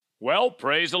Well,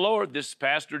 praise the Lord. This is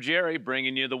Pastor Jerry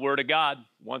bringing you the Word of God.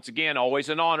 Once again, always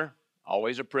an honor,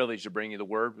 always a privilege to bring you the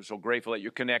Word. We're so grateful that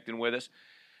you're connecting with us.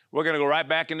 We're going to go right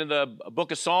back into the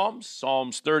book of Psalms,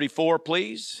 Psalms 34,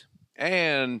 please,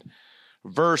 and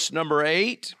verse number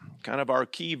 8, kind of our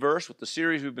key verse with the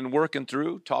series we've been working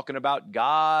through, talking about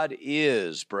God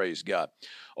is, praise God.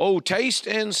 Oh, taste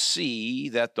and see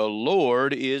that the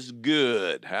Lord is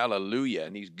good. Hallelujah.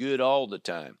 And He's good all the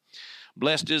time.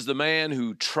 Blessed is the man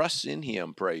who trusts in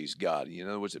Him, praise God. In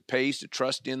other words, it pays to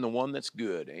trust in the one that's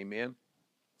good. Amen.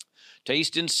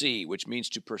 Taste and see, which means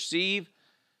to perceive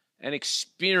and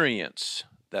experience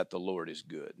that the Lord is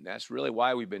good. And that's really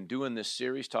why we've been doing this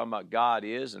series, talking about God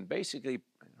is, and basically,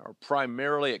 or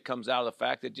primarily, it comes out of the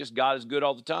fact that just God is good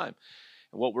all the time.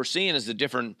 And what we're seeing is the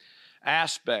different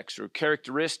aspects or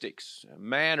characteristics,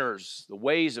 manners, the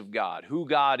ways of God, who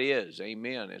God is,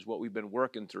 amen, is what we've been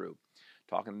working through.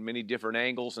 Talking many different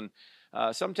angles, and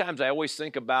sometimes I always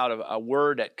think about a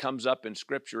word that comes up in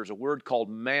Scripture is a word called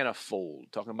manifold,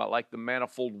 talking about like the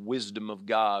manifold wisdom of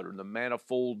God or the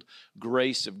manifold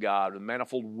grace of God or the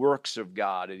manifold works of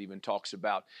God it even talks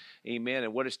about, amen.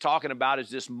 And what it's talking about is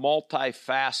this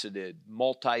multifaceted,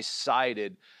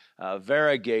 multi-sided,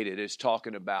 variegated is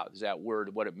talking about, is that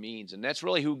word, what it means. And that's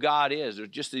really who God is. There's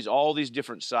just all these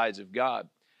different sides of God.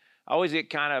 I always get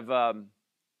kind of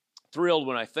thrilled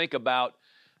when I think about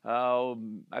I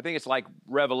think it's like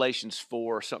Revelations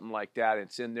 4 or something like that.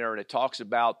 It's in there, and it talks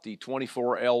about the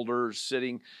 24 elders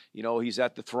sitting, He's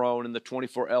at the throne, and the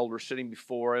 24 elders sitting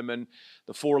before Him, and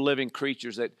the 4 living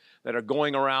creatures that are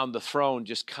going around the throne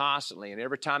just constantly. And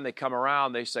every time they come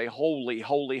around, they say, "Holy,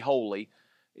 holy, holy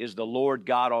is the Lord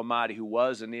God Almighty, who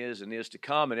was and is to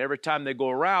come." And every time they go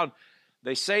around,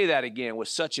 they say that again with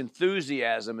such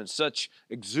enthusiasm and such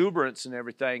exuberance and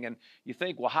everything. And you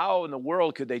think, well, how in the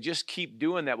world could they just keep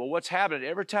doing that? Well, what's happening?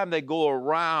 Every time they go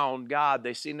around God,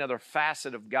 they see another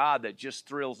facet of God that just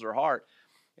thrills their heart.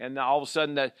 And all of a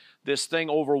sudden, this thing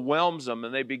overwhelms them,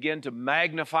 and they begin to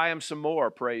magnify Him some more,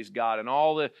 praise God. And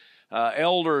all the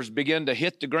elders begin to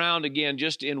hit the ground again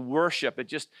just in worship.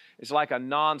 It's like a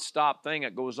nonstop thing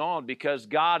that goes on because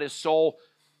God is so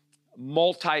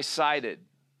multi-sided.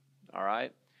 All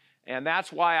right? And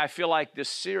that's why I feel like this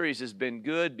series has been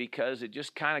good, because it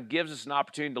just kind of gives us an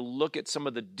opportunity to look at some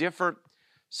of the different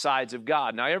sides of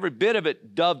God. Now, every bit of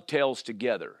it dovetails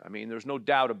together. I mean, there's no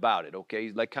doubt about it,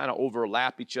 okay? They kind of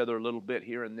overlap each other a little bit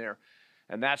here and there.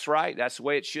 And that's right. That's the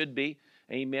way it should be.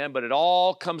 Amen. But it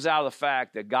all comes out of the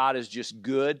fact that God is just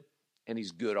good, and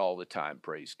He's good all the time,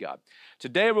 praise God.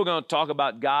 Today we're going to talk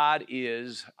about God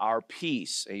is our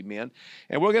peace, amen.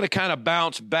 And we're going to kind of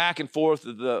bounce back and forth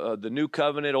the New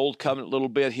Covenant, Old Covenant a little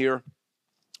bit here.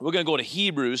 We're going to go to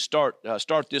Hebrews, start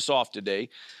this off today.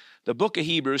 The book of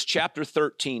Hebrews, chapter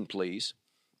 13, please.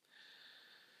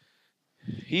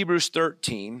 Hebrews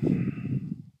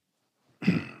 13.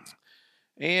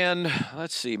 And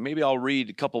let's see, maybe I'll read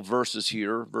a couple verses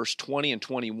here, verse 20 and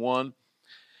 21.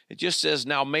 It just says,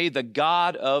 "Now may the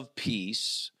God of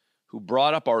peace, who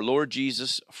brought up our Lord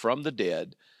Jesus from the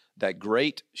dead, that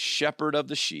great shepherd of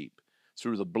the sheep,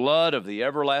 through the blood of the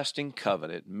everlasting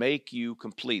covenant, make you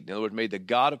complete." In other words, may the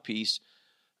God of peace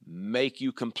make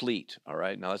you complete. All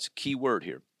right, now that's a key word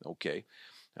here. Okay,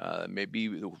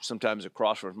 maybe sometimes a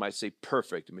crossword might say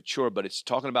perfect and mature, but it's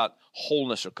talking about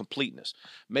wholeness or completeness.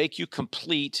 Make you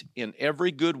complete in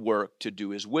every good work to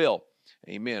do His will.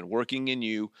 Amen. Working in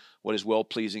you what is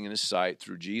well-pleasing in His sight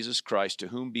through Jesus Christ, to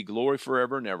whom be glory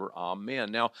forever and ever.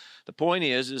 Amen. Now, the point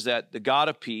is that the God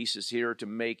of peace is here to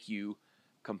make you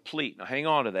complete. Now, hang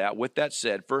on to that. With that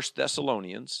said, 1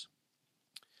 Thessalonians,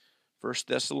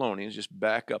 just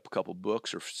back up a couple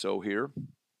books or so here.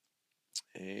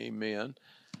 Amen.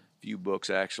 A few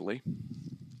books, actually.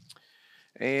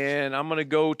 And I'm going to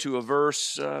go to a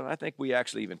verse, I think we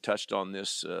actually even touched on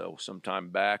this some time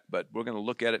back, but we're going to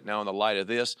look at it now in the light of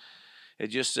this. It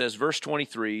just says, verse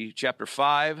 23, chapter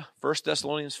 5, 1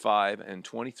 Thessalonians 5 and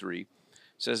 23,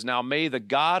 says, "Now may the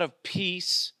God of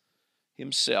peace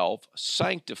Himself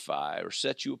sanctify," or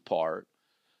set you apart,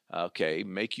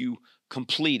 make you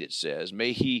complete, it says.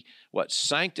 May He,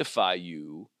 sanctify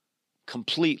you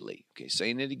completely. Okay,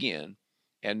 saying it again.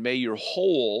 "And may your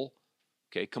whole,"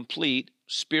 complete,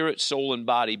 "spirit, soul, and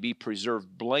body be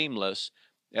preserved blameless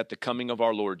at the coming of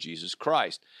our Lord Jesus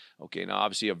Christ." Okay, now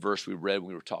obviously a verse we read when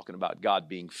we were talking about God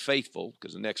being faithful,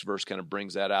 because the next verse kind of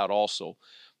brings that out also.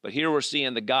 But here we're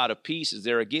seeing the God of peace is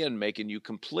there again, making you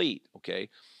complete, okay?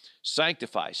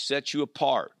 Sanctify, set you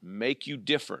apart, make you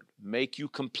different, make you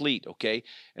complete, okay?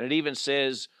 And it even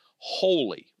says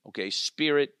holy, okay?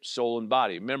 Spirit, soul, and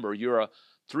body. Remember, you're a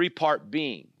 3-part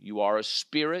being. You are a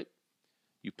spirit,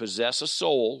 You possess a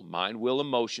soul, mind, will,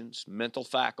 emotions, mental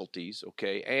faculties,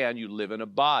 okay, and you live in a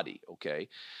body, okay.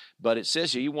 But it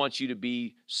says here, he wants you to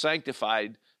be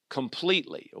sanctified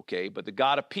completely, okay. But the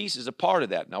God of peace is a part of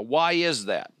that. Now, why is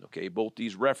that? Okay, both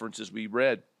these references we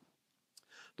read.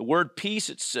 The word peace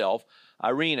itself,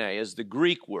 irene, is the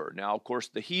Greek word. Now, of course,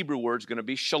 the Hebrew word is going to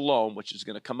be shalom, which is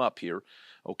going to come up here,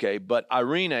 okay? But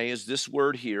irene is this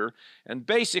word here, and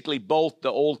basically both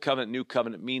the Old Covenant, New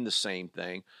Covenant mean the same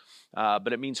thing,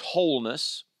 but it means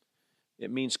wholeness.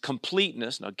 It means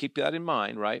completeness. Now, keep that in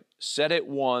mind, right? Set at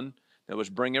one. That was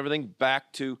bring everything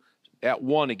back to at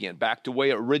one again, back to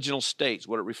way original states,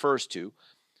 what it refers to.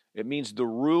 It means the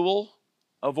rule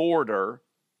of order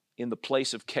in the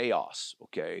place of chaos,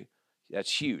 okay?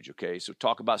 That's huge, okay? So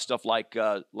talk about stuff like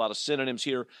a lot of synonyms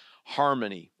here: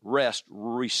 harmony, rest,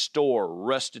 restore,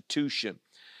 restitution.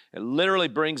 It literally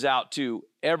brings out to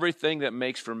everything that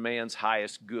makes for man's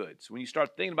highest good. So when you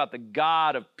start thinking about the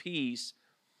God of peace,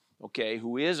 okay,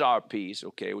 who is our peace,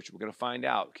 okay, which we're going to find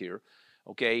out here,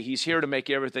 okay, he's here to make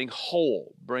everything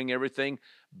whole, bring everything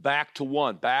back to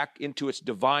one, back into its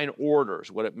divine order is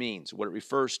what it means, what it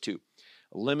refers to.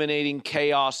 Eliminating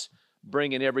chaos,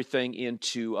 bringing everything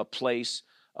into a place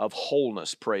of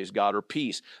wholeness, praise God, or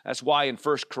peace. That's why in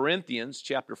 1 Corinthians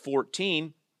chapter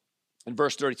 14, in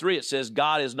verse 33, it says,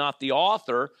 God is not the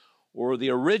author or the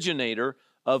originator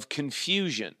of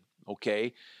confusion,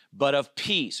 okay, but of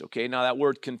peace, okay? Now that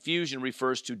word confusion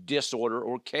refers to disorder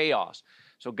or chaos.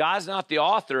 So God's not the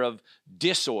author of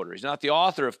disorder. He's not the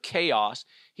author of chaos.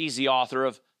 He's the author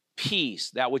of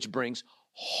peace, that which brings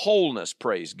wholeness,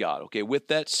 praise God. Okay, with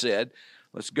that said,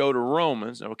 let's go to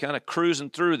Romans. Now we're kind of cruising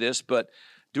through this, but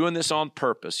doing this on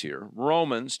purpose here.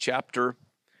 Romans chapter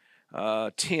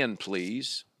 10,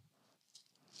 please.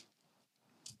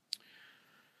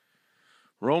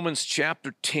 Romans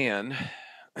chapter 10,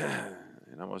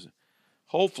 and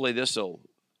hopefully this will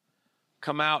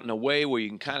come out in a way where you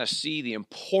can kind of see the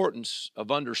importance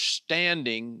of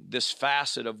understanding this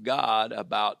facet of God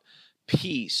about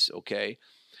peace, okay?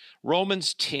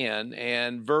 Romans 10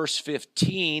 and verse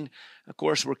 15, of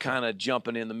course, we're kind of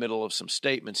jumping in the middle of some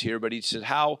statements here, but he said,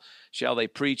 how shall they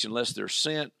preach unless they're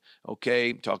sent?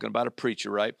 Okay, talking about a preacher,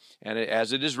 right? And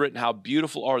as it is written, how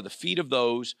beautiful are the feet of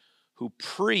those who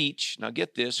preach, now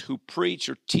get this, who preach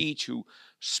or teach, who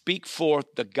speak forth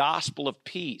the gospel of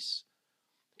peace.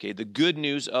 Okay, the good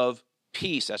news of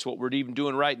peace. That's what we're even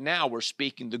doing right now. We're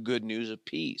speaking the good news of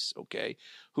peace, okay?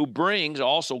 Who brings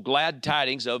also glad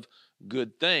tidings of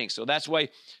good things. So that's why,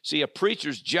 see, a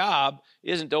preacher's job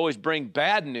isn't to always bring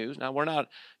bad news. Now, we're not,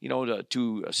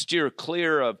 to steer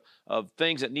clear of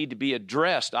things that need to be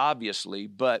addressed, obviously,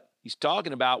 but he's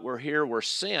talking about we're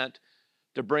sent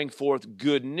to bring forth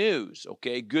good news,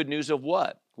 okay? Good news of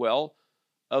what? Well,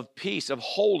 of peace, of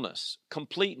wholeness,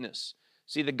 completeness.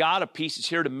 See, the God of peace is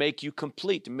here to make you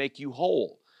complete, to make you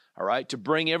whole, all right? To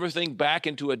bring everything back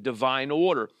into a divine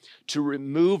order, to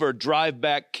remove or drive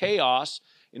back chaos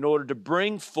in order to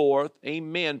bring forth,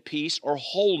 amen, peace or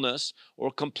wholeness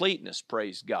or completeness,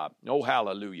 praise God. Oh,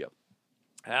 hallelujah.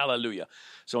 Hallelujah.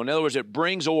 So in other words, it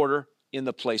brings order in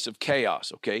the place of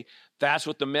chaos, okay? That's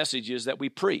what the message is that we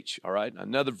preach, all right?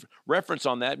 Another reference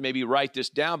on that, maybe write this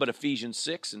down, but Ephesians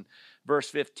 6 and verse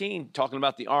 15, talking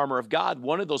about the armor of God,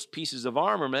 one of those pieces of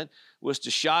armament was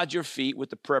to shod your feet with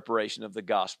the preparation of the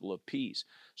gospel of peace.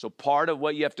 So part of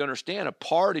what you have to understand, a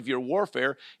part of your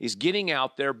warfare is getting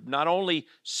out there, not only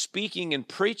speaking and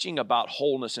preaching about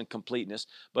wholeness and completeness,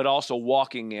 but also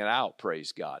walking it out,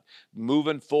 praise God.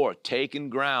 Moving forth, taking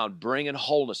ground, bringing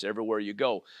wholeness everywhere you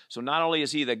go. So not only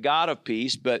is he the God of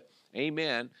peace, but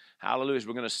amen, hallelujah, as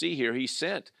we're going to see here, he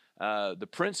sent the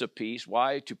Prince of Peace.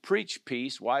 Why? To preach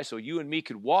peace. Why? So you and me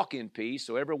could walk in peace.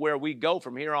 So everywhere we go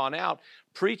from here on out,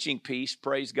 preaching peace,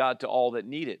 praise God to all that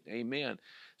need it. Amen.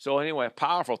 So anyway, a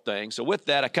powerful thing. So with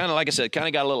that, I kind of, like I said, kind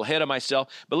of got a little ahead of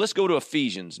myself. But let's go to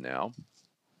Ephesians now.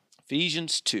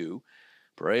 Ephesians 2.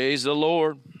 Praise the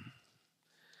Lord.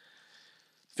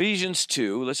 Ephesians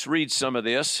 2. Let's read some of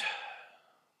this.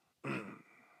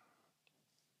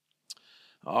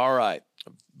 All right.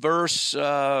 Verse,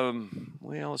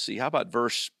 let's see. How about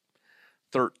verse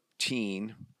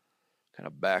 13? Kind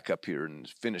of back up here and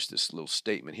finish this little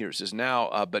statement here. It says,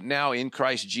 now, but now in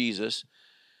Christ Jesus,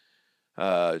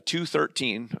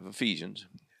 2:13 of Ephesians,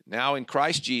 now in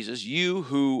Christ Jesus, you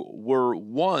who were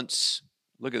once,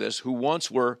 look at this, who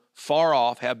once were far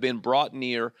off have been brought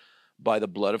near by the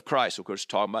blood of Christ. Of course,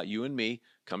 talking about you and me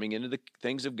coming into the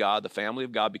things of God, the family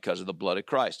of God, because of the blood of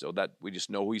Christ. So that we just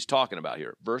know who he's talking about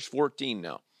here. Verse 14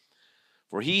 now.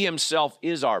 For he himself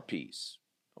is our peace.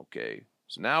 Okay.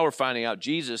 So now we're finding out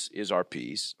Jesus is our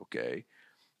peace. Okay.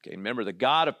 Okay, remember the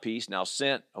God of peace now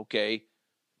sent, okay,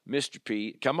 Mr.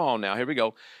 Peace. Come on now, here we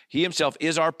go. He himself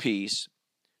is our peace,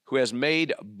 who has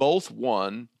made both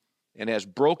one and has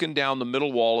broken down the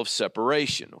middle wall of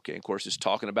separation. Okay, of course, it's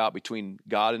talking about between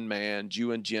God and man,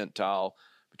 Jew and Gentile,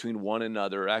 between one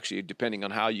another. Actually, depending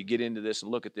on how you get into this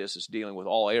and look at this, it's dealing with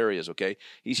all areas, okay?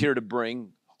 He's here to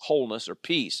bring wholeness or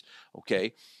peace,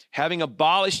 okay? Having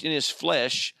abolished in his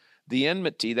flesh the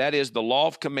enmity, that is, the law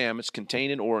of commandments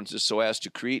contained in ordinances, so as to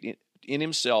create in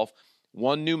himself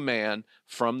one new man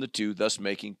from the two, thus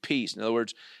making peace. In other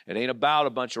words, it ain't about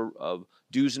a bunch of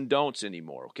do's and don'ts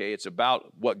anymore, okay? It's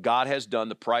about what God has done,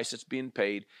 the price that's being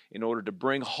paid in order to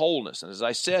bring wholeness. And as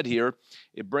I said here,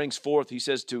 it brings forth, he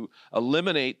says, to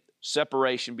eliminate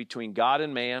separation between God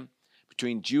and man,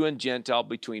 between Jew and Gentile,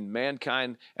 between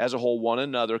mankind as a whole, one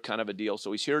another, kind of a deal.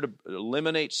 So he's here to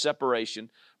eliminate separation,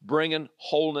 bringing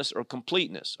wholeness or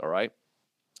completeness, all right?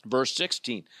 Verse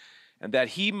 16, and that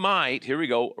he might, here we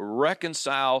go,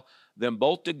 reconcile them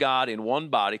both to God in one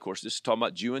body. Of course, this is talking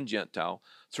about Jew and Gentile,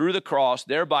 through the cross,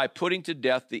 thereby putting to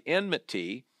death the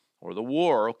enmity or the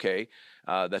war, okay,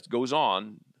 that goes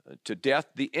on, to death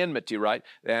the enmity, right?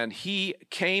 And he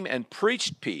came and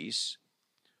preached peace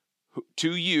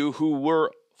to you who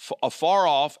were afar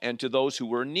off and to those who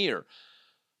were near.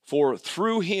 For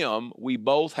through him we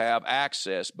both have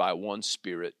access by one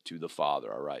Spirit to the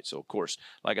Father. All right, so of course,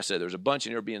 like I said, there's a bunch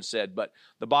in here being said, but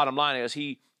the bottom line is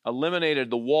he eliminated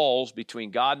the walls between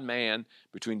God and man,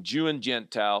 between Jew and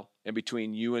Gentile, and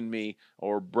between you and me,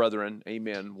 or brethren,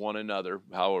 amen, one another,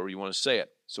 however you want to say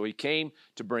it. So he came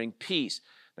to bring peace.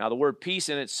 Now, the word peace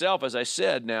in itself, as I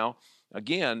said now,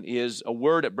 again, is a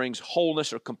word that brings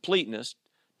wholeness or completeness,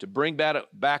 to bring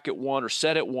back at one or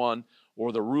set at one,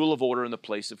 or the rule of order in the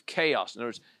place of chaos. In other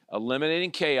words,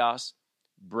 eliminating chaos,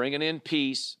 bringing in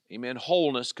peace, amen,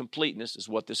 wholeness, completeness is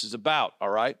what this is about, all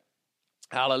right?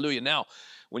 Hallelujah. Now,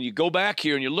 when you go back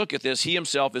here and you look at this, he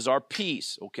himself is our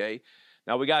peace, okay?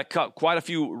 Now, we got quite a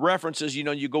few references. You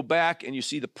know, you go back and you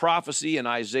see the prophecy in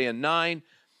Isaiah 9,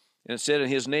 and it said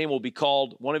his name will be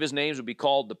called, one of his names will be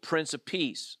called the Prince of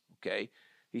Peace, okay?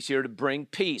 He's here to bring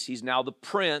peace. He's now the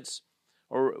Prince,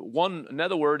 or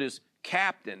another word is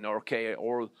captain, okay,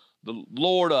 or the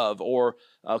Lord of, or,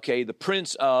 okay, the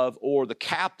Prince of, or the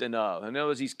Captain of. In other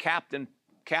words, he's Captain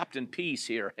Peace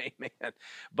here, amen.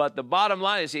 But the bottom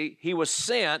line is he was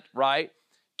sent, right,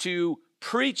 to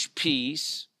preach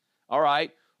peace, all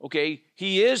right, okay,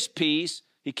 he is peace.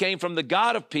 He came from the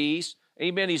God of peace,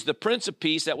 amen. He's the Prince of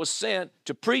Peace that was sent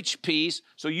to preach peace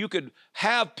so you could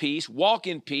have peace, walk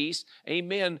in peace,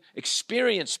 amen,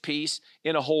 experience peace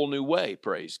in a whole new way,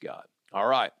 praise God. All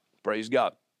right, praise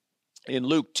God. In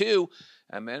Luke 2,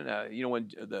 amen, you know,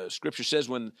 when the scripture says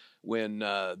when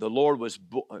the Lord was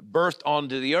birthed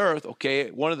onto the earth, okay,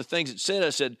 one of the things it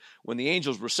said, when the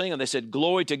angels were singing, they said,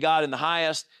 glory to God in the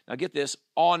highest. Now get this,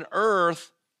 on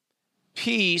earth,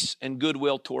 peace and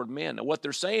goodwill toward men. Now what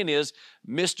they're saying is,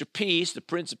 Mr. Peace, the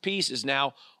Prince of Peace, is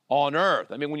now on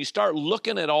earth. I mean, when you start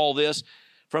looking at all this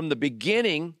from the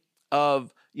beginning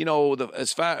of, you know,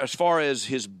 as far as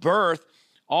his birth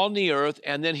on the earth,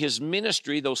 and then his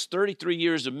ministry, those 33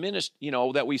 years of ministry, you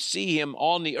know, that we see him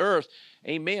on the earth,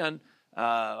 amen.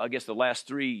 I guess the last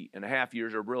 3.5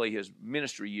 years are really his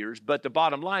ministry years. But the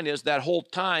bottom line is that whole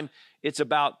time, it's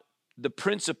about the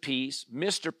Prince of Peace,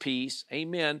 Mr. Peace,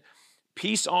 amen.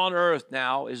 Peace on earth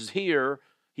now is here.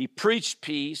 He preached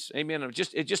peace, amen.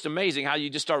 It's just amazing how you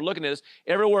just start looking at this.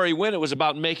 Everywhere he went, it was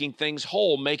about making things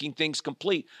whole, making things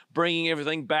complete, bringing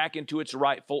everything back into its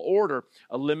rightful order,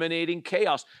 eliminating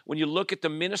chaos. When you look at the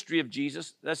ministry of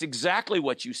Jesus, that's exactly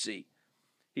what you see.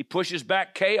 He pushes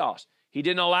back chaos. He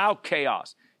didn't allow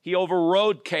chaos. He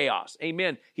overrode chaos,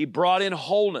 amen. He brought in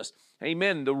wholeness.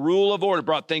 Amen. The rule of order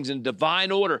brought things in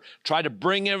divine order, tried to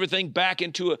bring everything back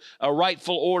into a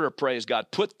rightful order, praise God.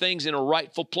 Put things in a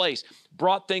rightful place,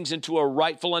 brought things into a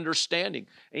rightful understanding.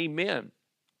 Amen.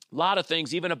 A lot of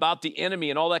things, even about the enemy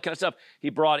and all that kind of stuff. He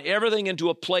brought everything into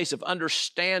a place of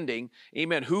understanding,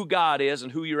 amen, who God is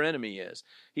and who your enemy is.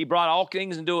 He brought all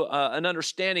things into an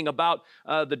understanding about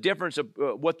the difference of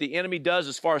what the enemy does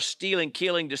as far as stealing,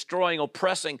 killing, destroying,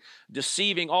 oppressing,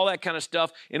 deceiving, all that kind of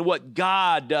stuff, and what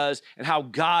God does and how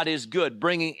God is good,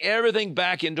 bringing everything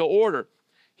back into order.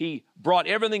 He brought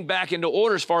everything back into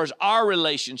order as far as our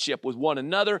relationship with one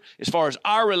another, as far as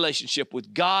our relationship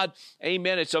with God.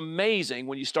 Amen. It's amazing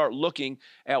when you start looking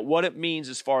at what it means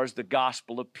as far as the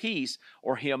gospel of peace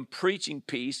or him preaching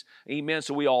peace. Amen.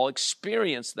 So we all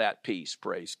experience that peace.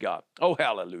 Praise God. Oh,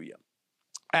 hallelujah.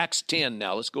 Acts 10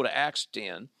 now. Let's go to Acts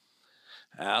 10.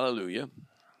 Hallelujah.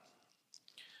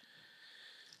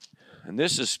 And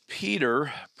this is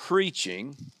Peter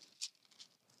preaching.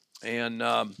 And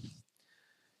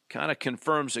kind of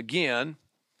confirms again,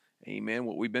 amen,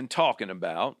 what we've been talking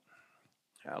about.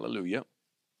 Hallelujah.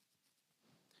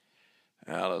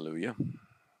 Hallelujah.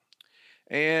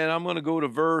 And I'm going to go to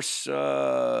verse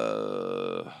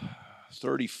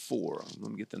 34.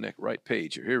 Let me get the right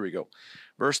page here. Here we go.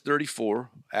 Verse 34,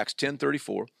 Acts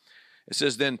 10:34. It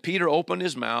says, Then Peter opened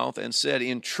his mouth and said,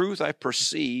 In truth I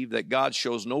perceive that God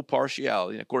shows no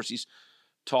partiality. And of course, he's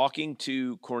talking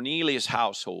to Cornelius'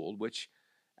 household, which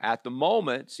at the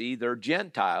moment, see, they're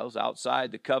Gentiles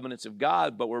outside the covenants of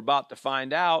God, but we're about to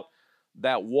find out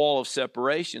that wall of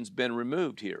separation's been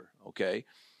removed here, okay?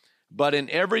 But in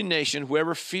every nation,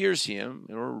 whoever fears him,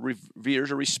 or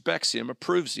reveres or respects him,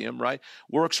 approves him, right,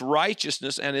 works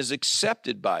righteousness and is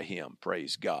accepted by him,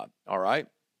 praise God, all right?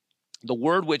 The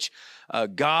word which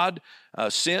God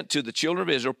sent to the children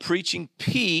of Israel, preaching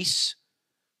peace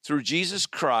through Jesus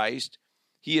Christ.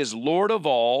 He is Lord of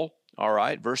all, all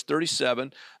right, verse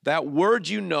 37. That word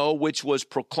you know, which was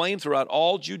proclaimed throughout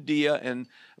all Judea and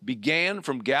began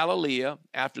from Galilee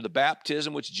after the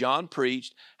baptism which John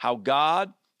preached, how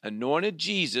God anointed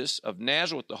Jesus of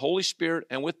Nazareth with the Holy Spirit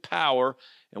and with power,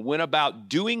 and went about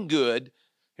doing good,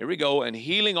 here we go, and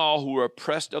healing all who were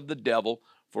oppressed of the devil,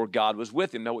 for God was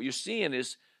with him. Now what you're seeing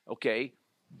is, okay,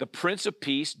 the Prince of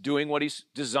Peace doing what he's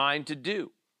designed to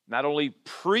do. Not only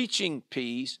preaching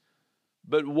peace,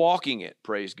 but walking it,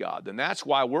 praise God. And that's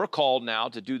why we're called now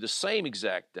to do the same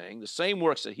exact thing, the same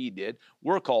works that he did,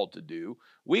 we're called to do.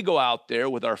 We go out there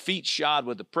with our feet shod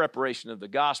with the preparation of the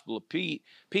gospel of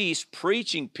peace,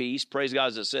 preaching peace, praise God,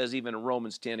 as it says even in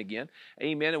Romans 10 again,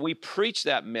 amen. And we preach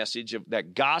that message of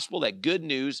that gospel, that good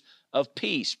news of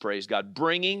peace, praise God,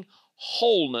 bringing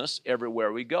wholeness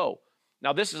everywhere we go.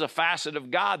 Now, this is a facet of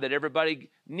God that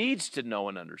everybody needs to know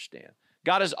and understand.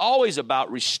 God is always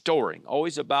about restoring,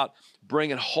 always about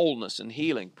bringing wholeness and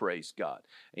healing, praise God.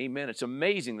 Amen. It's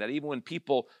amazing that even when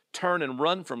people turn and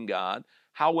run from God,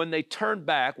 how when they turn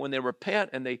back, when they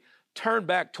repent and they turn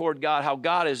back toward God, how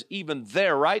God is even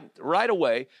there right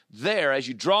away, there as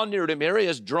you draw near to him, here he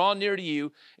is, draw near to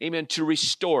you, amen, to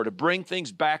restore, to bring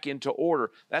things back into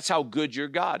order. That's how good your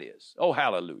God is. Oh,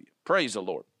 hallelujah. Praise the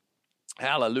Lord.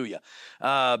 Hallelujah.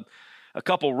 A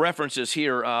couple references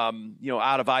here,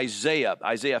 out of Isaiah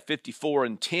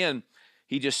 54:10.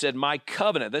 He just said, my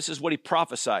covenant, this is what he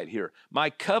prophesied here. My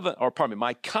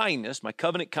kindness, my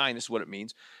covenant kindness, what it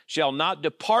means, shall not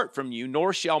depart from you,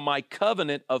 nor shall my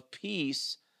covenant of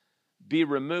peace be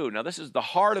removed. Now, this is the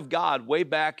heart of God way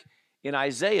back in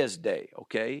Isaiah's day,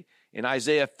 okay? In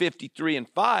Isaiah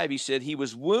 53:5, he said, he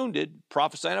was wounded,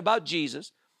 prophesying about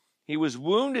Jesus. He was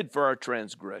wounded for our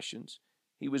transgressions.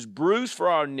 He was bruised for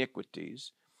our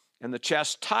iniquities, and the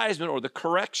chastisement or the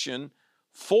correction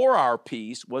for our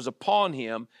peace was upon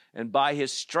him, and by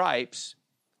his stripes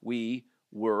we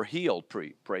were healed,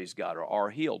 praise God, or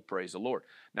are healed, praise the Lord.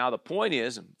 Now the point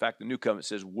is, in fact, the New Covenant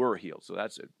says we're healed, so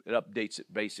that's it. It updates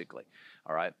it basically,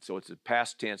 all right? So it's a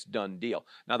past tense done deal.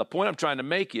 Now the point I'm trying to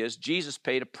make is Jesus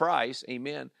paid a price,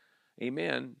 amen,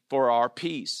 for our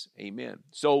peace, amen.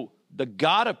 So the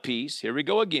God of peace, here we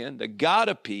go again, the God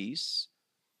of peace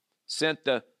sent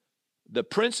the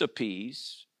Prince of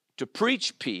Peace to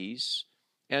preach peace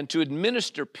and to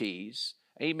administer peace,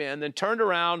 amen, then turned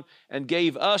around and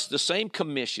gave us the same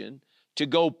commission to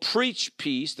go preach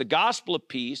peace, the gospel of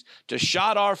peace, to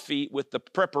shod our feet with the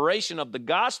preparation of the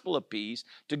gospel of peace,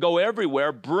 to go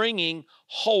everywhere bringing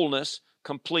wholeness,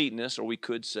 completeness, or we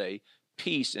could say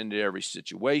peace into every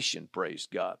situation, praise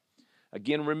God.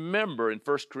 Again, remember in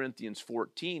 1 Corinthians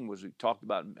 14, as we talked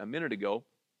about a minute ago,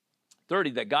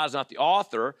 30, that God's not the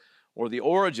author or the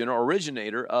origin or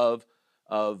originator of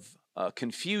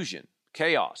confusion,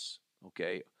 chaos,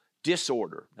 okay,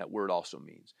 disorder, that word also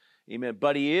means, amen,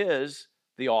 but he is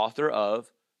the author of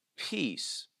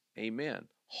peace, amen,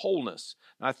 wholeness.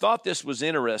 Now, I thought this was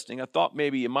interesting. I thought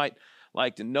maybe you might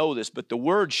like to know this, but the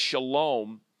word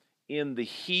shalom in the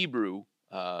Hebrew,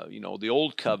 the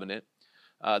Old Covenant,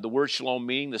 the word shalom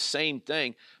meaning the same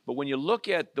thing, but when you look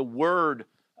at the word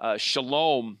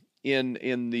shalom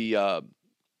in the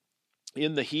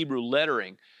Hebrew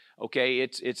lettering, okay,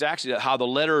 it's actually how the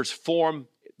letters form.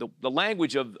 The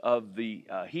language of the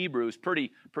Hebrew is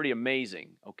pretty amazing,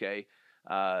 okay.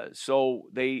 So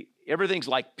everything's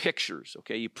like pictures,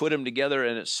 okay. You put them together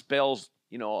and it spells,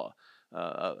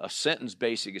 a sentence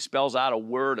basically. It spells out a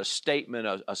word, a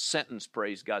statement, a sentence,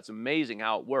 praise God. It's amazing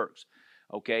how it works,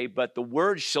 okay. But the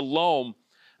word shalom,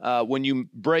 when you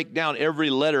break down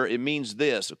every letter, it means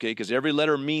this, okay, because every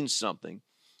letter means something.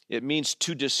 It means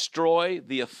to destroy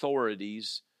the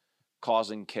authorities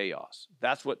causing chaos.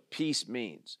 That's what peace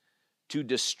means, to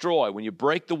destroy. When you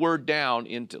break the word down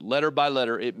into letter by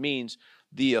letter, it means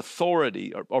the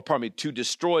authority, or pardon me, to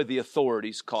destroy the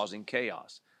authorities causing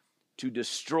chaos. To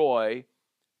destroy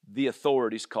the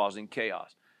authorities causing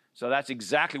chaos. So that's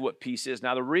exactly what peace is.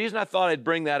 Now, the reason I thought I'd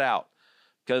bring that out,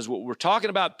 because we're talking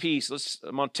about peace,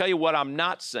 I'm going to tell you what I'm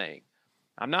not saying.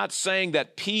 I'm not saying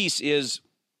that peace is,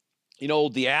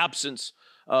 the absence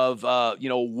of,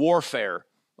 warfare,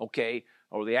 okay,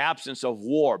 or the absence of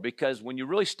war, because when you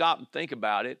really stop and think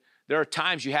about it, there are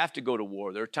times you have to go to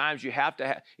war. There are times you have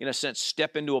to, in a sense,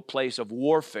 step into a place of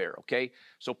warfare, okay?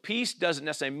 So peace doesn't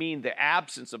necessarily mean the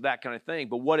absence of that kind of thing,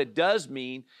 but what it does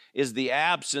mean is the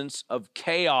absence of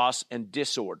chaos and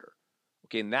disorder,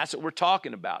 okay? And that's what we're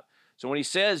talking about. So when he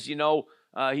says,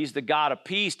 he's the God of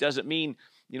peace, doesn't mean,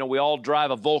 we all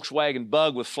drive a Volkswagen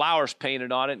Bug with flowers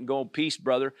painted on it and go, peace,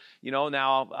 brother.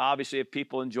 Now, obviously, if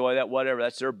people enjoy that, whatever,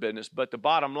 that's their business. But the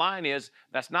bottom line is,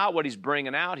 that's not what he's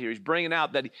bringing out here. He's bringing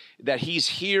out that he's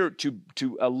here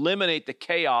to eliminate the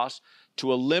chaos,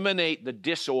 to eliminate the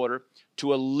disorder,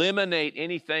 to eliminate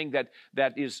anything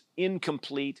that is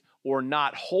incomplete or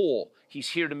not whole. He's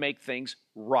here to make things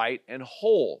right and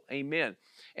whole. Amen.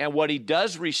 And what he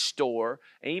does restore,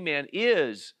 amen,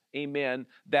 is, amen,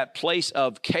 that place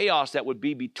of chaos that would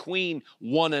be between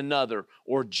one another,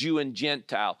 or Jew and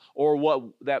Gentile, or what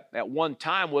that at one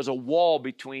time was a wall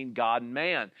between God and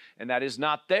man. And that is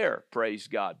not there, praise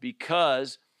God,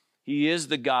 because he is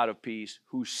the God of peace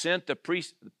who sent the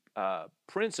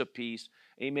Prince of Peace,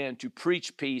 amen, to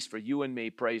preach peace for you and me,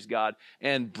 praise God,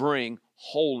 and bring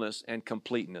wholeness and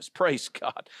completeness. Praise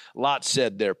God. A lot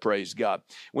said there, praise God.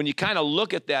 When you kind of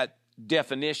look at that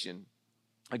definition,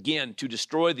 again, to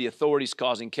destroy the authorities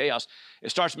causing chaos, it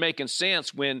starts making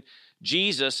sense when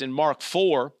Jesus in Mark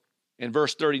 4, in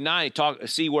verse 39,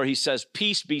 see where he says,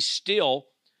 peace be still,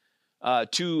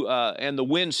 and the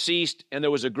wind ceased, and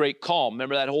there was a great calm.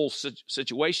 Remember that whole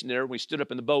situation there? We stood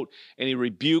up in the boat, and he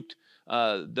rebuked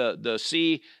the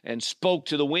sea and spoke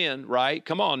to the wind, right?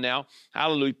 Come on now.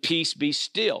 Hallelujah. Peace be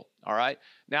still. All right.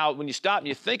 Now, when you stop and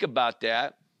you think about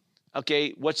that,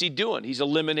 okay, what's he doing? He's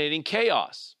eliminating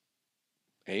chaos.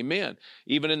 Amen.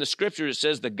 Even in the scripture, it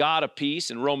says the God of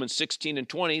peace in Romans 16 and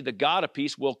 20, the God of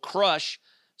peace will crush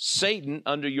Satan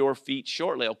under your feet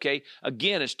shortly. Okay.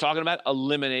 Again, it's talking about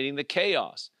eliminating the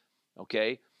chaos.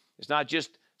 Okay. It's not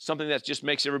just something that just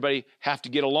makes everybody have to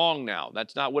get along now.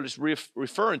 That's not what it's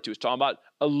referring to. It's talking about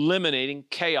eliminating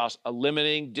chaos,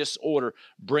 eliminating disorder,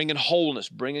 bringing wholeness,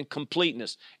 bringing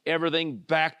completeness, everything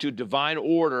back to divine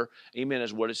order. Amen,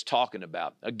 is what it's talking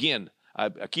about. Again, I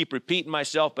keep repeating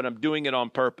myself, but I'm doing it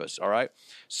on purpose, all right?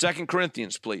 2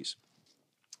 Corinthians, please.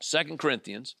 2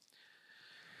 Corinthians,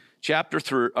 chapter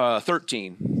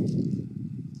 13.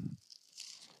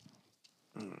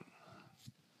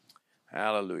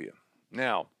 Hallelujah.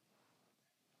 Now,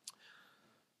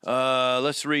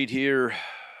 let's read here.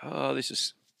 This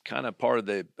is kind of part of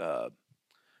the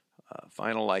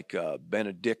final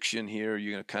benediction here.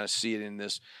 You're going to kind of see it in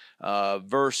this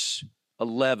verse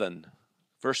 11.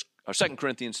 2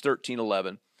 Corinthians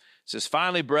 13:11 says,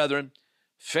 finally, brethren,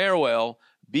 farewell,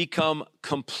 become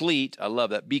complete. I love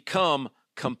that. Become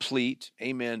complete.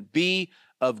 Amen. Be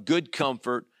of good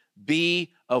comfort.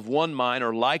 Be of one mind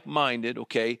or like-minded.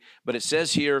 Okay. But it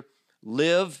says here,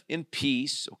 live in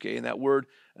peace. Okay. And that word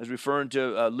is referring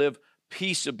to live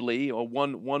peaceably, or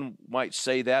one might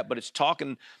say that, but it's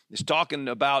talking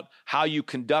about how you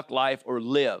conduct life or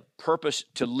live. Purpose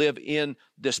to live in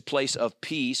this place of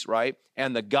peace, right?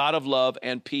 And the God of love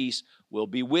and peace will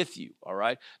be with you, all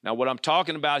right? Now, what I'm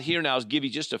talking about here now is give you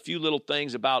just a few little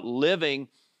things about living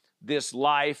this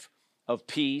life of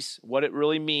peace, what it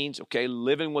really means, okay?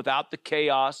 Living without the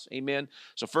chaos, amen?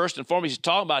 So first and foremost, he's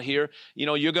talking about here,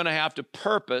 you're going to have to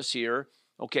purpose here,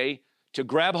 okay, to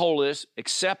grab hold of this,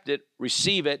 accept it,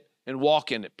 receive it, and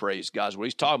walk in it, praise God, is what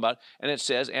he's talking about. And it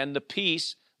says, and the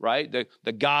peace, right,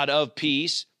 the God of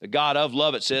peace, the God of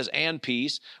love, it says, and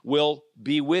peace will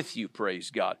be with you, praise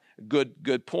God.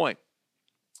 Good point.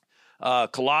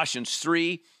 Colossians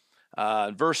 3,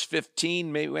 verse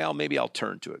 15, maybe I'll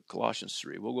turn to it. Colossians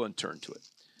 3, we'll go and turn to it.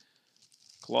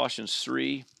 Colossians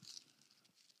 3,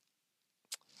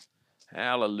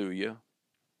 hallelujah.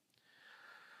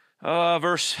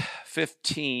 Verse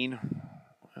 15,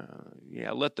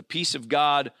 let the peace of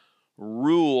God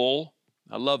rule,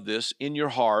 I love this, in your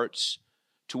hearts,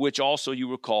 to which also you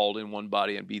were called in one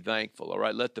body, and be thankful, all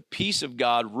right? Let the peace of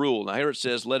God rule. Now here it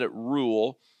says, let it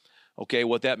rule. Okay,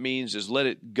 what that means is let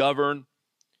it govern.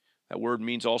 That word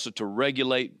means also to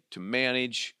regulate, to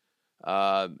manage.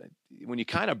 When you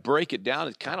kind of break it down,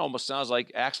 it kind of almost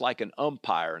acts like an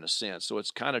umpire in a sense. So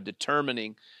it's kind of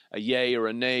determining a yay or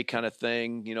a nay kind of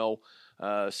thing,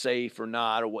 safe or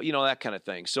not, or what, that kind of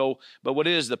thing. So, but what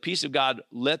it is, the peace of God,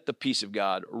 let the peace of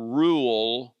God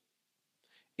rule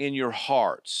in your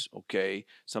hearts, okay?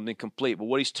 Something complete. But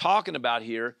what he's talking about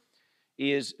here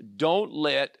is don't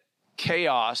let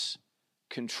chaos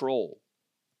control.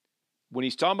 When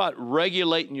he's talking about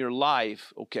regulating your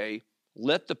life, okay,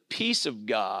 let the peace of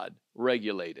God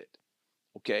regulate it,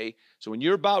 okay? So when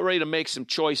you're about ready to make some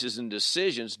choices and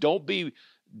decisions, don't be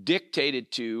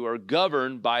dictated to or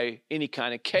governed by any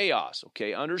kind of chaos,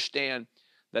 okay? Understand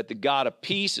that the God of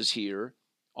peace is here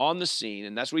on the scene,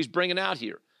 and that's what he's bringing out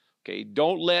here, okay?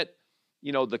 Don't let,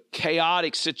 the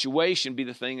chaotic situation be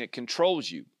the thing that controls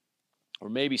you. Or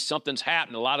maybe something's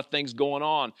happened, a lot of things going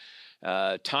on,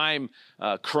 time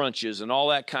crunches and all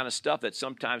that kind of stuff that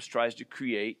sometimes tries to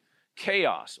create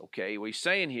chaos, okay? What he's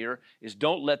saying here is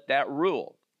don't let that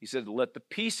rule. He said let the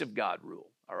peace of God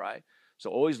rule, all right? So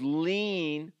always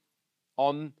lean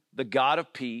on the God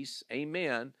of peace,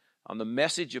 amen, on the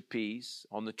message of peace,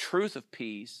 on the truth of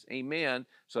peace, amen,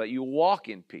 so that you walk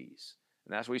in peace.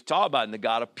 And that's what he's talking about. And the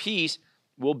God of peace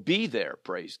will be there,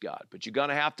 praise God. But you're going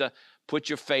to have to put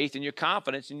your faith and your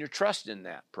confidence and your trust in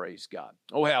that, praise God.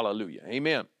 Oh, hallelujah,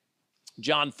 amen.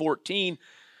 John 14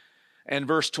 and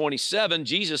verse 27,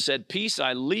 Jesus said, peace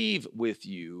I leave with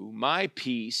you, my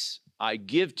peace I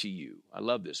give to you. I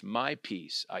love this. My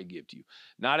peace I give to you.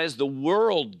 Not as the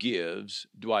world gives,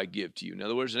 do I give to you. In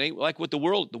other words, it ain't like what the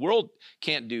world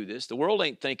can't do this. The world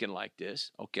ain't thinking like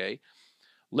this, okay?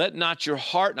 Let not your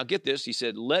heart, now get this, he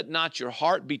said, let not your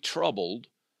heart be troubled,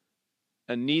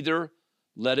 and neither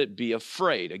let it be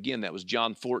afraid. Again, that was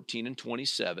John 14 and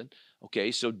 27.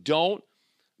 Okay, so don't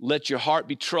let your heart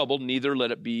be troubled, neither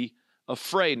let it be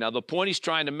afraid. Now, the point he's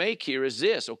trying to make here is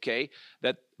this, okay,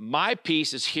 that my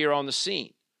peace is here on the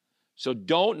scene. So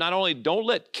not only don't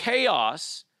let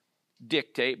chaos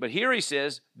dictate, but here he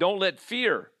says, don't let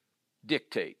fear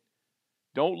dictate.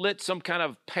 Don't let some kind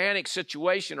of panic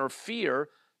situation or fear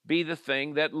be the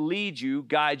thing that leads you,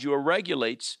 guides you, or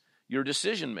regulates your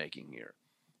decision-making here.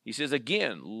 He says,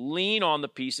 again, lean on the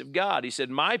peace of God. He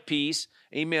said, my peace,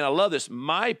 amen, I love this,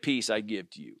 my peace I give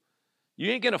to you.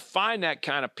 You ain't going to find that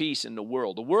kind of peace in the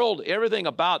world. The world, everything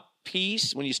about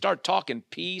peace, when you start talking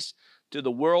peace to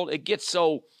the world, it gets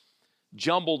so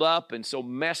jumbled up and so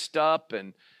messed up,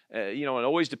 and it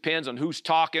always depends on who's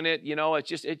talking it.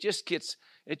 It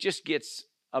just gets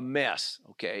a mess,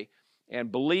 okay?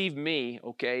 And believe me,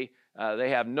 okay,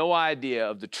 they have no idea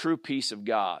of the true peace of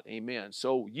God. Amen.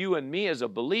 So you and me as a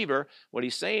believer, what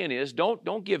he's saying is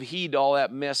don't give heed to all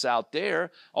that mess out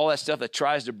there, all that stuff that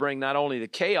tries to bring not only the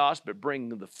chaos, but bring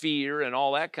the fear and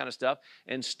all that kind of stuff.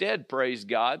 Instead, praise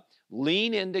God,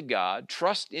 lean into God,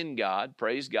 trust in God,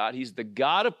 praise God. He's the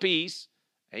God of peace.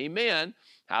 Amen.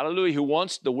 Hallelujah.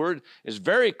 The word is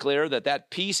very clear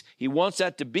that peace, he wants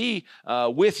that to be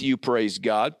with you, praise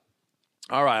God.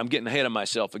 All right, I'm getting ahead of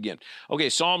myself again. Okay,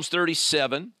 Psalms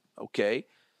 37, okay,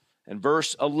 and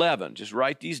verse 11. Just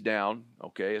write these down,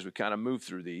 okay, as we kind of move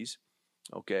through these.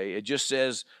 Okay, it just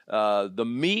says, the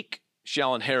meek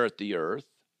shall inherit the earth.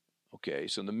 Okay,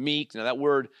 so the meek, now that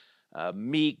word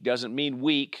meek doesn't mean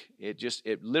weak. It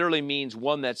literally means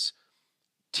one that's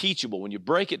teachable. When you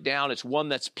break it down, it's one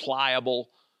that's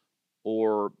pliable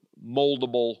or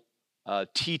moldable,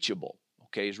 teachable.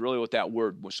 Okay, is really what that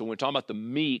word was. So when we're talking about the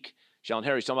meek shall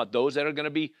inherit, he's talking about those that are going to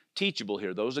be teachable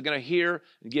here. Those that are going to hear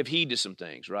and give heed to some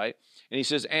things, right? And he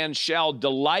says, and shall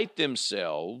delight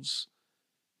themselves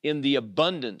in the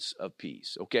abundance of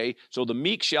peace, okay? So the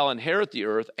meek shall inherit the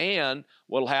earth, and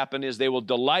what will happen is they will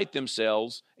delight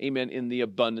themselves, amen, in the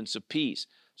abundance of peace.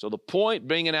 So the point,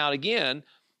 bringing out again,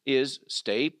 is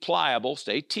stay pliable,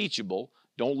 stay teachable.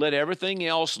 Don't let everything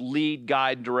else lead,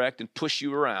 guide, direct, and push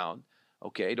you around.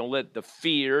 Okay, don't let the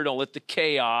fear, don't let the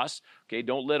chaos, okay,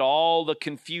 don't let all the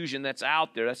confusion that's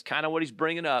out there. That's kind of what he's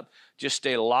bringing up. Just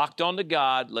stay locked onto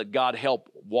God. Let God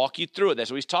help walk you through it. That's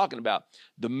what he's talking about.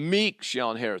 The meek shall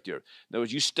inherit the earth. In other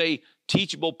words, you stay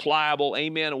teachable, pliable,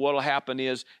 amen, and what will happen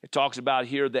is, it talks about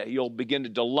here that you'll begin to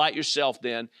delight yourself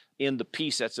then in the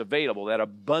peace that's available, that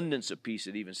abundance of peace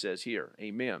it even says here,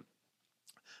 amen.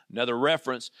 Another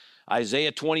reference,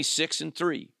 Isaiah 26 and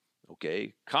 3.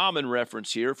 Okay, common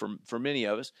reference here for many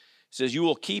of us. It says, you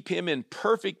will keep him in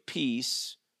perfect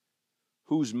peace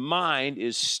whose mind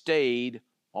is stayed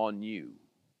on you.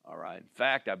 All right. In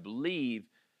fact, I believe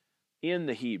in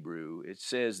the Hebrew, it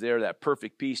says there that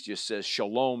perfect peace just says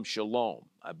shalom, shalom,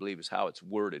 I believe is how it's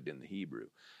worded in the Hebrew.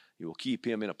 You will keep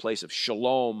him in a place of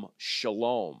shalom,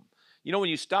 shalom. You know, when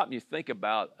you stop and you think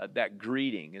about that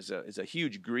greeting is a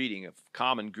huge greeting, a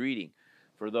common greeting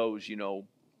for those,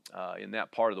 in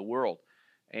that part of the world.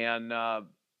 And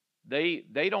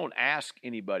they don't ask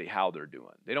anybody how they're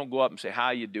doing. They don't go up and say,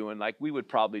 how you doing, like we would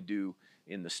probably do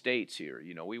in the States here.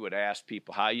 You know, we would ask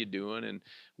people, how you doing, and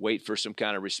wait for some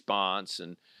kind of response,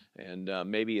 and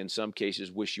maybe in some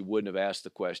cases wish you wouldn't have asked the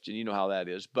question. You know how that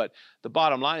is. But the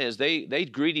bottom line is they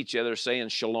greet each other saying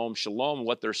shalom, shalom.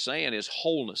 What they're saying is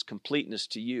wholeness, completeness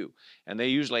to you. And they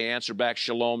usually answer back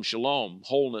shalom, shalom,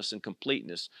 wholeness and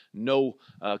completeness. No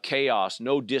chaos,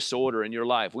 no disorder in your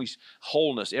life.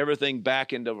 Wholeness, everything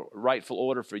back into rightful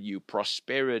order for you.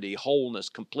 Prosperity, wholeness,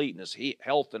 completeness,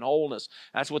 health and wholeness.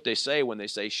 That's what they say when they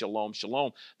say shalom,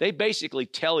 shalom. They basically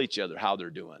tell each other how they're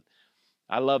doing.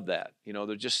 I love that. You know,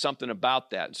 there's just something about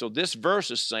that. And so this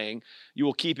verse is saying you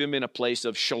will keep him in a place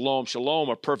of shalom, shalom,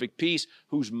 or perfect peace,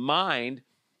 whose mind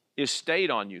is stayed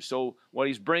on you. So what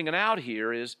he's bringing out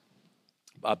here is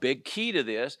a big key to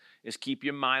this is keep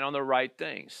your mind on the right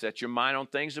things. Set your mind on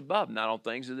things above, not on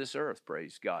things of this earth,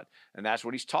 praise God. And that's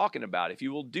what he's talking about. If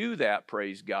you will do that,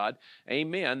 praise God,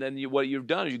 amen, then what you've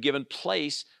done is you've given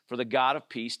place for the God of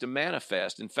peace to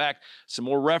manifest. In fact, some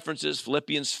more references,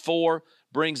 Philippians 4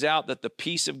 brings out that the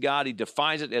peace of God, he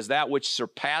defines it as that which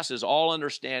surpasses all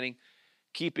understanding,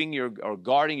 keeping or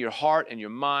guarding your heart and your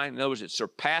mind. In other words, it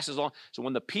surpasses all. So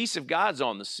when the peace of God's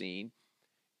on the scene,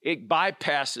 it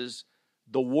bypasses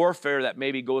the warfare that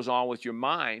maybe goes on with your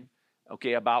mind,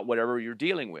 okay, about whatever you're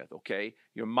dealing with, okay?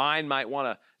 Your mind might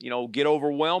want to, get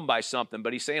overwhelmed by something,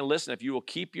 but he's saying, listen, if you will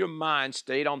keep your mind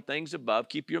stayed on things above,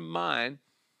 keep your mind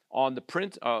on the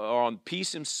Prince, or on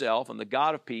peace himself, on the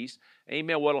God of peace,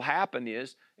 amen, what will happen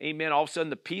is, amen, all of a sudden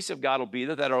the peace of God will be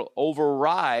there that'll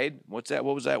override, what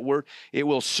was that word? It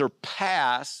will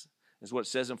surpass, is what it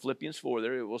says in Philippians 4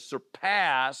 there, it will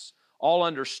surpass all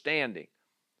understanding.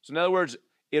 So in other words,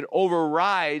 it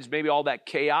overrides maybe all that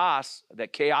chaos,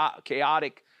 that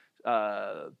chaotic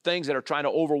things that are trying to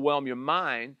overwhelm your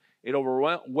mind. It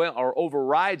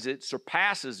overrides it,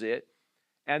 surpasses it,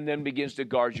 and then begins to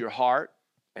guard your heart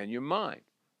and your mind.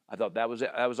 I thought that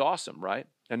was awesome, right?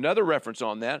 Another reference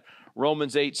on that,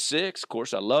 Romans 8:6. Of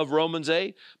course, I love Romans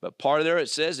 8, but part of there it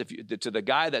says, to the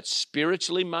guy that's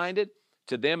spiritually minded,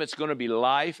 to them it's going to be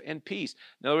life and peace.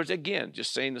 In other words, again,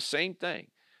 just saying the same thing.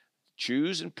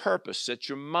 Choose and purpose. Set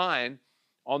your mind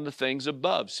on the things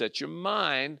above. Set your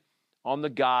mind on the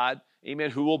God,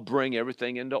 amen, who will bring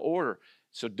everything into order.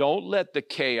 So don't let the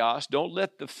chaos, don't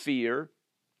let the fear,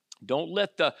 don't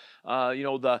let the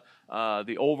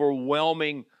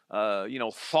overwhelming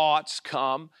thoughts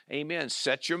come. Amen.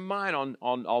 Set your mind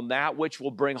on that which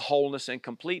will bring wholeness and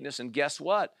completeness. And guess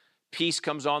what? Peace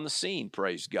comes on the scene.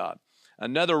 Praise God.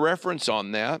 Another reference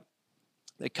on that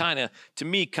to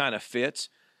me kind of fits.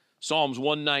 Psalms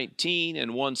 119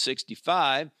 and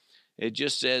 165, it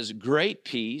just says, great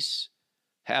peace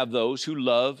have those who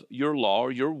love your law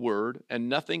or your word, and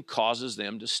nothing causes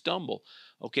them to stumble.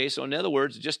 Okay, so in other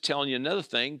words, just telling you another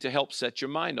thing to help set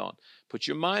your mind on. Put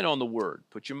your mind on the word.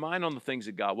 Put your mind on the things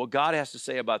of God. What God has to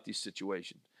say about these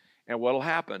situations. And what will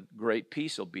happen? Great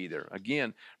peace will be there.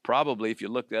 Again, probably, if you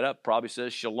look that up, probably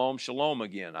says shalom, shalom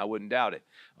again. I wouldn't doubt it.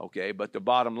 Okay, but the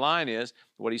bottom line is,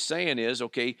 what he's saying is,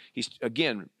 okay, he's,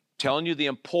 again, telling you the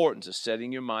importance of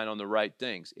setting your mind on the right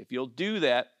things. If you'll do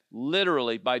that,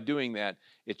 literally by doing that,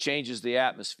 it changes the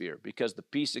atmosphere because the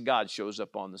peace of God shows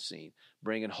up on the scene,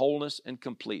 bringing wholeness and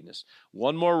completeness.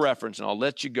 One more reference, and I'll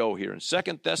let you go here. In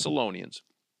 2 Thessalonians,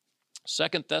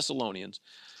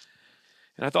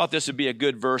 and I thought this would be a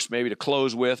good verse maybe to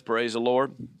close with, praise the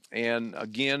Lord. And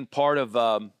again, part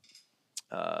of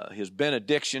his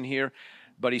benediction here.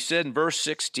 But he said in verse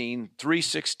 16,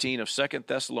 3:16 of 2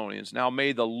 Thessalonians, now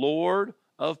may the Lord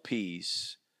of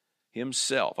peace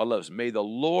himself, I love this, may the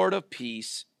Lord of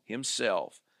peace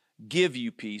himself give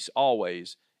you peace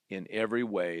always in every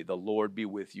way. The Lord be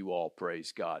with you all,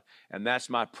 praise God. And that's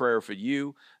my prayer for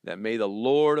you, that may the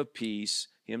Lord of peace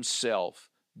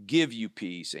himself give you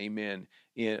peace, amen,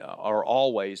 or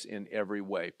always in every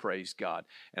way, praise God.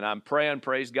 And I'm praying,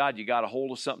 praise God, you got a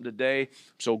hold of something today. I'm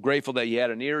so grateful that you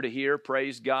had an ear to hear,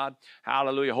 praise God.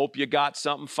 Hallelujah, hope you got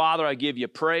something. Father, I give you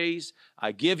praise.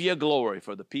 I give you glory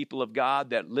for the people of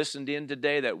God that listened in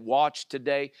today, that watched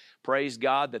today, praise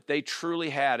God, that they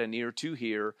truly had an ear to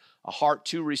hear, a heart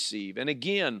to receive. And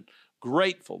again,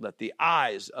 grateful that the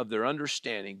eyes of their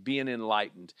understanding being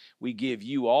enlightened. We give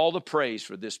you all the praise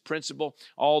for this principle,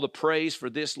 all the praise for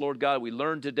this, Lord God, we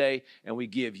learned today, and we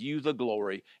give you the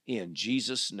glory in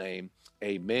Jesus' name.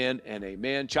 Amen and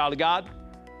amen. Child of God,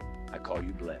 I call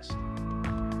you blessed.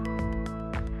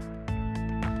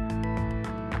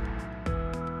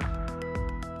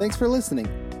 Thanks for listening.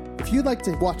 If you'd like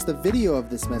to watch the video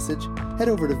of this message, head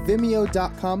over to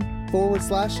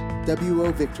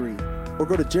vimeo.com/WO Victory. Or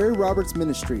go to Jerry Roberts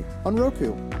Ministry on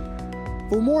Roku.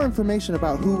 For more information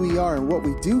about who we are and what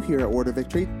we do here at Word of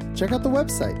Victory, check out the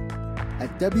website at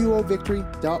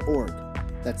wovictory.org.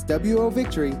 That's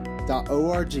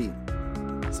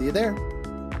wovictory.org. See you there.